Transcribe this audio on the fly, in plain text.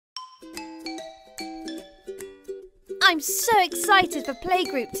I'm so excited for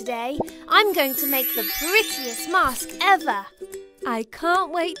playgroup today. I'm going to make the prettiest mask ever. I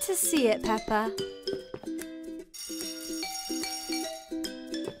can't wait to see it, Peppa.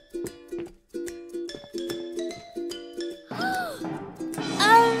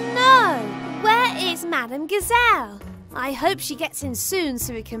 Oh no! Where is Madame Gazelle? I hope she gets in soon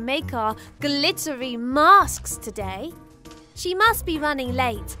so we can make our glittery masks today. She must be running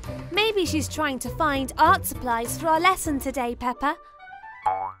late. Maybe she's trying to find art supplies for our lesson today, Peppa.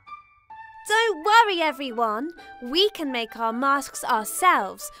 Don't worry, everyone. We can make our masks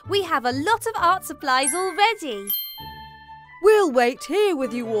ourselves. We have a lot of art supplies already. We'll wait here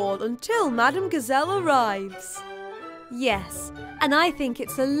with you all until Madame Gazelle arrives. Yes, and I think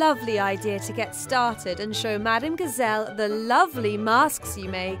it's a lovely idea to get started and show Madame Gazelle the lovely masks you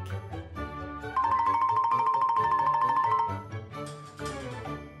make.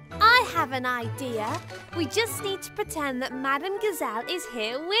 I have an idea. We just need to pretend that Madame Gazelle is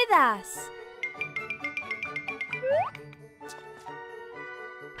here with us.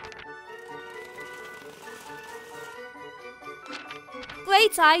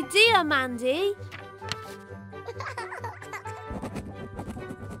 Great idea, Mandy.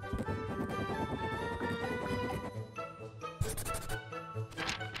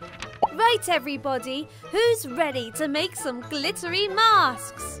 Right, everybody, who's ready to make some glittery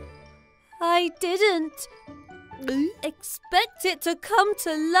masks? I didn't expect it to come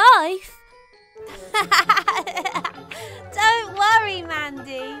to life. Don't worry,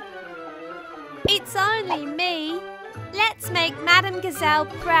 Mandy. It's only me. Let's make Madame Gazelle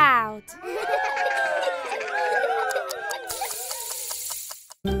proud.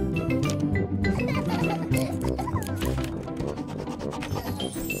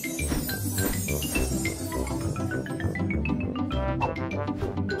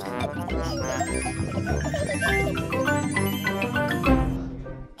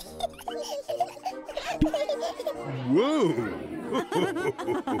 Whoa!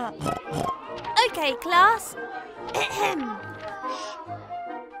 Okay, class.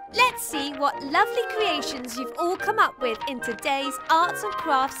 Let's see what lovely creations you've all come up with in today's Arts and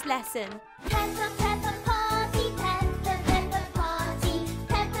Crafts lesson. Peppa, Peppa, party, Peppa, Peppa, party.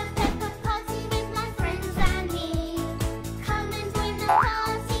 Peppa, Peppa, party with my friends and me. Come and join the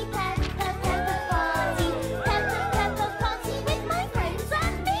party, Peppa, Peppa, party. Peppa, Peppa, party with my friends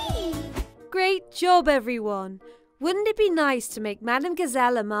and me. Great job, everyone. Wouldn't it be nice to make Madame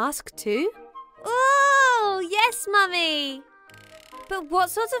Gazelle a mask too? Oh, yes, Mummy. But what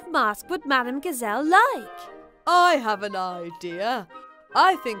sort of mask would Madame Gazelle like? I have an idea.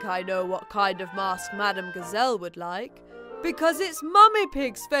 I think I know what kind of mask Madame Gazelle would like. Because it's Mummy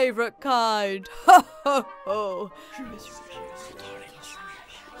Pig's favourite kind. Ho, ho, ho.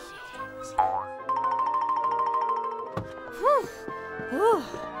 Oh,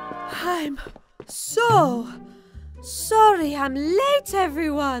 I'm so sorry I'm late,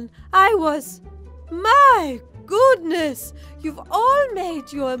 everyone. My goodness, you've all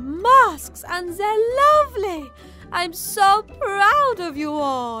made your masks and they're lovely. I'm so proud of you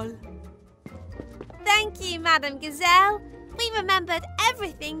all. Thank you, Madame Gazelle. We remembered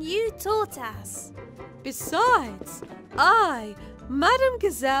everything you taught us. Besides, I, Madame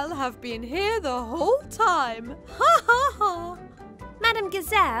Gazelle, have been here the whole time. Ha ha ha. Madame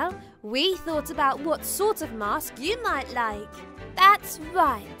Gazelle, we thought about what sort of mask you might like. That's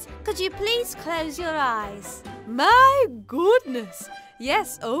right. Could you please close your eyes? My goodness.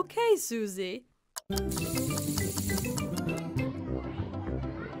 Yes, okay, Susie.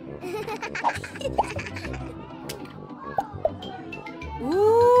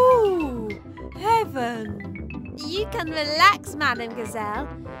 Ooh, heaven. You can relax, Madame Gazelle.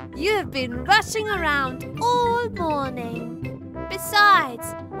 You have been rushing around all morning.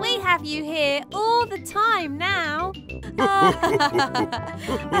 Besides, we have you here all the time now.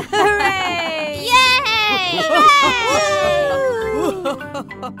 Hooray! Yay! Yay!